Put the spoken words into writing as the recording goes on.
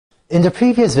In the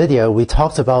previous video, we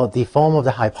talked about the form of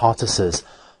the hypothesis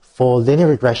for linear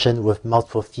regression with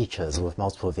multiple features, with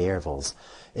multiple variables.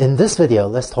 In this video,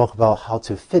 let's talk about how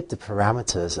to fit the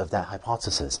parameters of that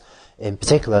hypothesis. In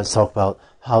particular, let's talk about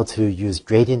how to use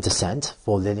gradient descent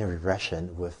for linear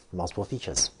regression with multiple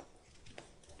features.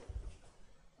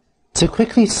 To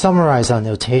quickly summarize our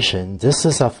notation, this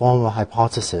is a form of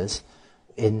hypothesis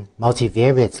in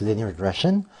multivariate linear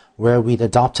regression where we'd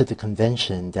adopted the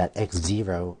convention that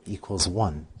x0 equals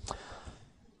 1.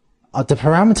 The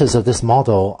parameters of this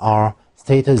model are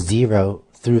theta 0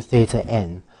 through theta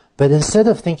n, but instead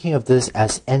of thinking of this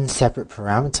as n separate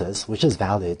parameters, which is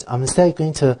valid, I'm instead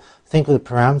going to think of the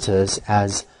parameters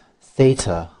as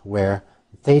theta, where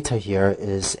theta here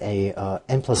is a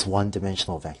n plus 1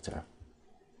 dimensional vector.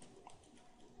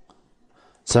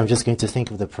 So I'm just going to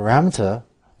think of the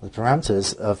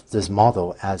parameters of this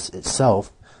model as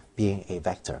itself being a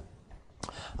vector.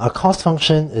 Our cost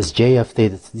function is j of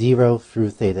theta 0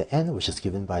 through theta n, which is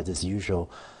given by this usual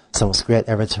sum squared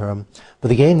error term.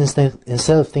 But again,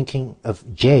 instead of thinking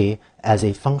of j as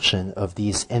a function of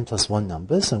these n plus 1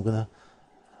 numbers, I'm going to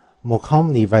more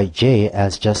commonly write j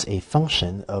as just a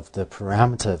function of the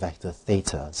parameter vector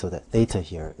theta, so that theta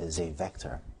here is a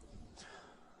vector.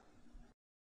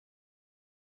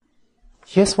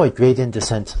 Here's what gradient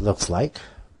descent looks like.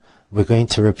 We're going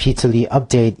to repeatedly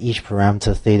update each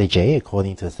parameter theta j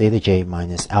according to theta j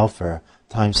minus alpha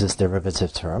times this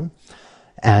derivative term.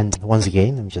 And once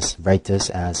again, let me just write this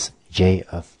as j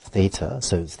of theta.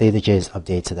 So theta j is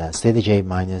updated as theta j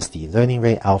minus the learning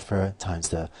rate alpha times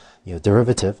the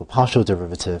derivative or partial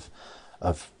derivative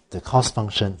of the cost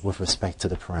function with respect to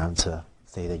the parameter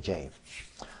theta j.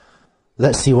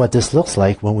 Let's see what this looks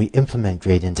like when we implement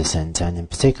gradient descent, and in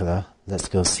particular, let's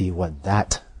go see what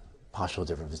that partial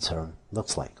derivative term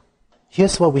looks like.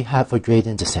 Here's what we have for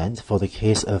gradient descent for the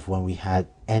case of when we had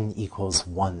n equals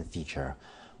 1 feature.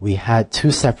 We had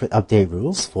two separate update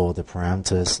rules for the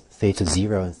parameters theta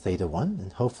 0 and theta 1,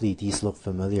 and hopefully these look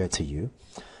familiar to you.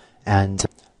 And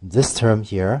this term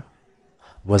here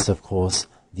was, of course,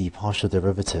 the partial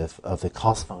derivative of the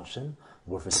cost function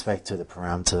with respect to the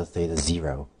parameter theta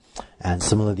 0. And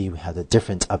similarly, we had a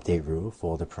different update rule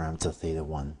for the parameter theta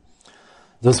 1.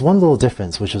 There's one little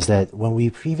difference, which was that when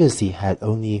we previously had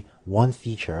only one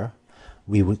feature,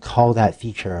 we would call that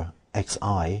feature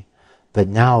xi, but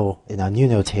now in our new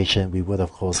notation, we would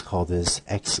of course call this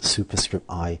x superscript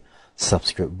I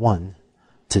subscript 1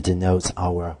 to denote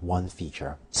our one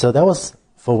feature. So that was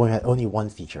for when we had only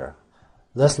one feature.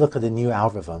 Let's look at the new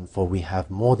algorithm for we have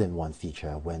more than one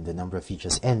feature, when the number of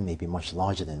features n may be much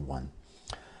larger than 1.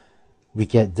 We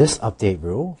get this update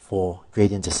rule for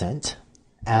gradient descent.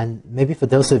 And maybe for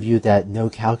those of you that know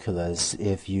calculus,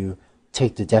 if you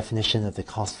take the definition of the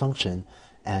cost function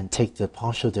and take the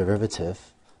partial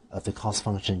derivative of the cost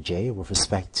function j with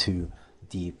respect to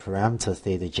the parameter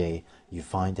theta j, you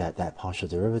find that that partial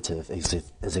derivative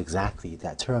is exactly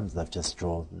that term that I've just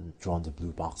drawn the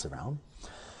blue box around.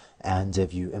 And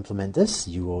if you implement this,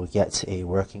 you will get a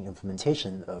working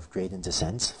implementation of gradient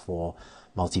descent for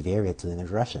multivariate linear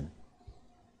regression.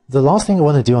 The last thing I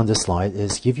want to do on this slide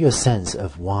is give you a sense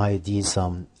of why these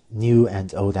new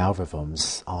and old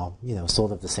algorithms are,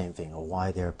 sort of the same thing, or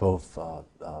why they're both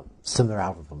similar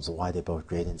algorithms, or why they're both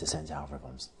gradient descent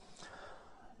algorithms.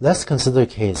 Let's consider a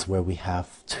case where we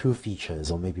have two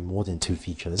features, or maybe more than two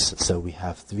features. So we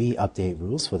have three update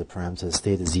rules for the parameters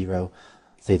theta 0,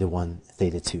 theta 1,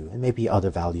 theta 2, and maybe other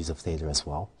values of theta as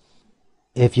well.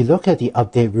 If you look at the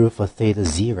update rule for theta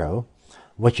 0,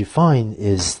 what you find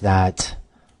is that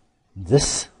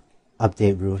this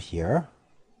update rule here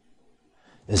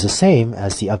is the same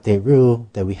as the update rule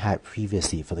that we had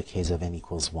previously for the case of n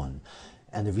equals 1.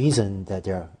 And the reason that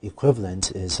they're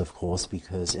equivalent is, of course,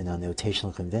 because in our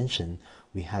notational convention,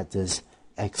 we had this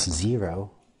x0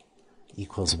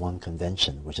 equals 1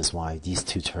 convention, which is why these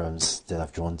two terms that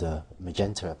I've drawn the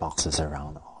magenta boxes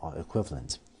around are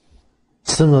equivalent.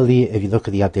 Similarly, if you look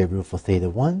at the update rule for theta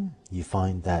 1, you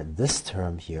find that this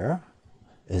term here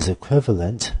is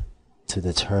equivalent to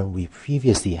the term we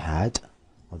previously had,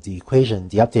 or the equation,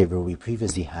 the update rule we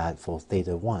previously had for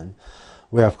theta 1,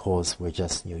 where of course we're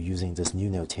just using this new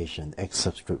notation, x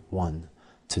subscript 1,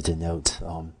 to denote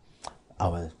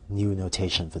our new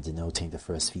notation for denoting the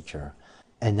first feature.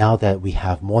 And now that we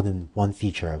have more than one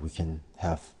feature, we can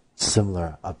have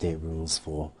similar update rules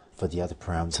for the other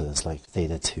parameters like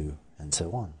theta 2 and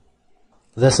so on.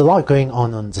 There's a lot going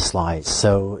on the slide,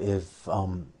 so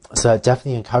I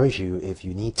definitely encourage you, if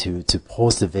you need to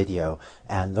pause the video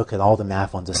and look at all the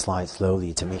math on the slide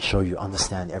slowly to make sure you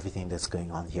understand everything that's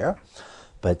going on here.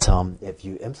 But if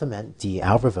you implement the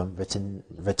algorithm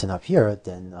written up here,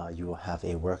 then you will have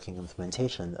a working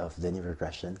implementation of linear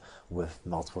regression with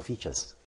multiple features.